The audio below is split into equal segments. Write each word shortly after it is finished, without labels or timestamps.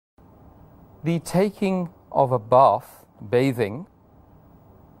The taking of a bath, bathing,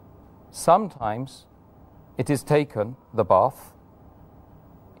 sometimes it is taken, the bath,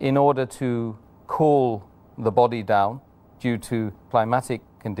 in order to cool the body down due to climatic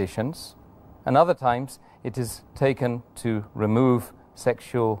conditions, and other times it is taken to remove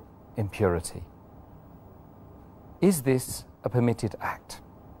sexual impurity. Is this a permitted act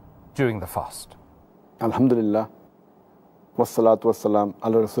during the fast? Alhamdulillah, wassalatu wassalam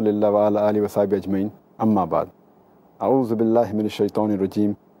ala rasulillah wa ala alihi wa sahbihi ajmain, amma ba'd. A'udhu billahi minash shaitanir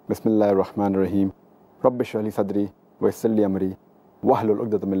rajim, bismillahir rahmanir rahim, rabbi shrah li sadri wa yassir li amri, wahlul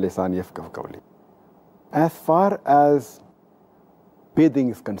 'uqdatam min lisani yafqahu qawli. As far as bathing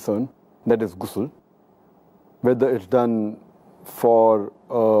is concerned, that is ghusl, whether it's done for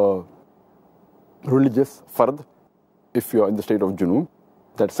religious fard, if you are in the state of junub,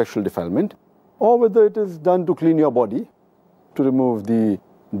 that's sexual defilement, or whether it is done to clean your body, to remove the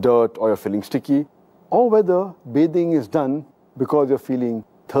dirt or you're feeling sticky, or whether bathing is done because you're feeling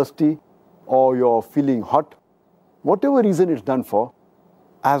thirsty or you're feeling hot, whatever reason it's done for,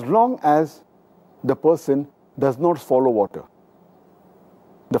 as long as the person does not swallow water,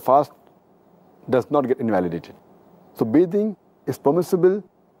 the fast does not get invalidated. So bathing is permissible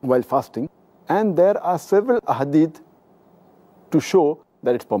while fasting, and there are several ahadith to show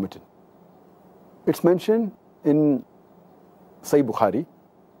that it's permitted. It's mentioned in Sahih Bukhari,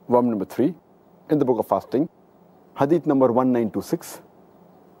 volume number 3, in the book of fasting, hadith number 1926,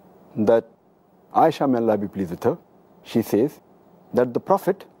 that Ayesha, may Allah be pleased with her, she says that the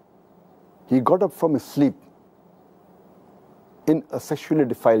Prophet, he got up from his sleep in a sexually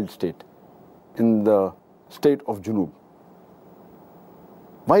defiled state, in the state of junub,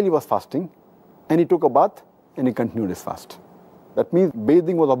 while he was fasting, and he took a bath and he continued his fast. That means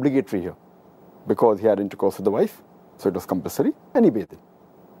bathing was obligatory here, because he had intercourse with the wife, so it was compulsory, and he bathed.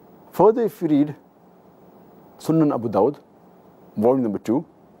 Further, if you read Sunan Abu Dawud, volume number 2,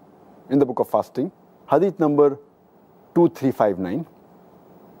 in the book of fasting, hadith number 2359,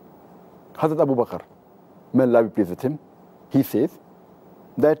 Hazrat Abu Bakr, may Allah be pleased with him, he says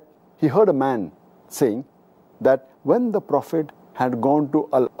that he heard a man saying that when the Prophet had gone to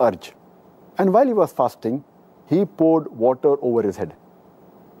Al-Arj, and while he was fasting, he poured water over his head,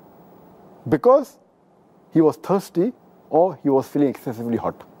 because he was thirsty or he was feeling excessively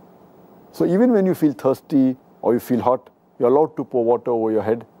hot. So even when you feel thirsty or you feel hot, you're allowed to pour water over your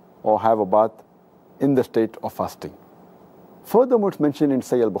head or have a bath in the state of fasting. Furthermore, it's mentioned in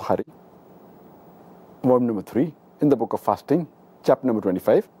Sahih Bukhari, volume number 3, in the book of fasting, chapter number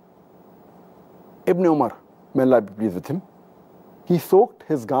 25, Ibn Umar, may Allah be pleased with him, he soaked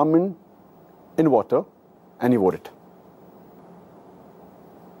his garment in water and he wore it.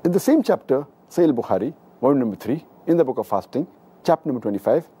 In the same chapter, Sahih Bukhari, volume number 3, in the book of fasting, chapter number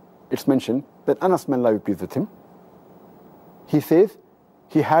 25, it's mentioned that Anas, may Allah be pleased with him, he says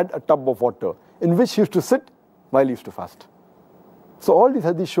he had a tub of water in which he used to sit while he used to fast. So all these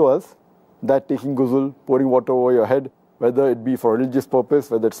hadiths show us that taking ghusl, pouring water over your head, whether it be for religious purpose,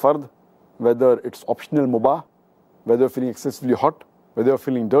 whether it's fard, whether it's optional mubah, whether you're feeling excessively hot, whether you're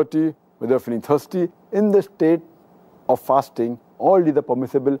feeling dirty, whether you're feeling thirsty, in the state of fasting, all these are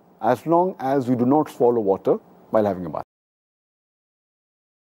permissible as long as you do not swallow water while having a bath.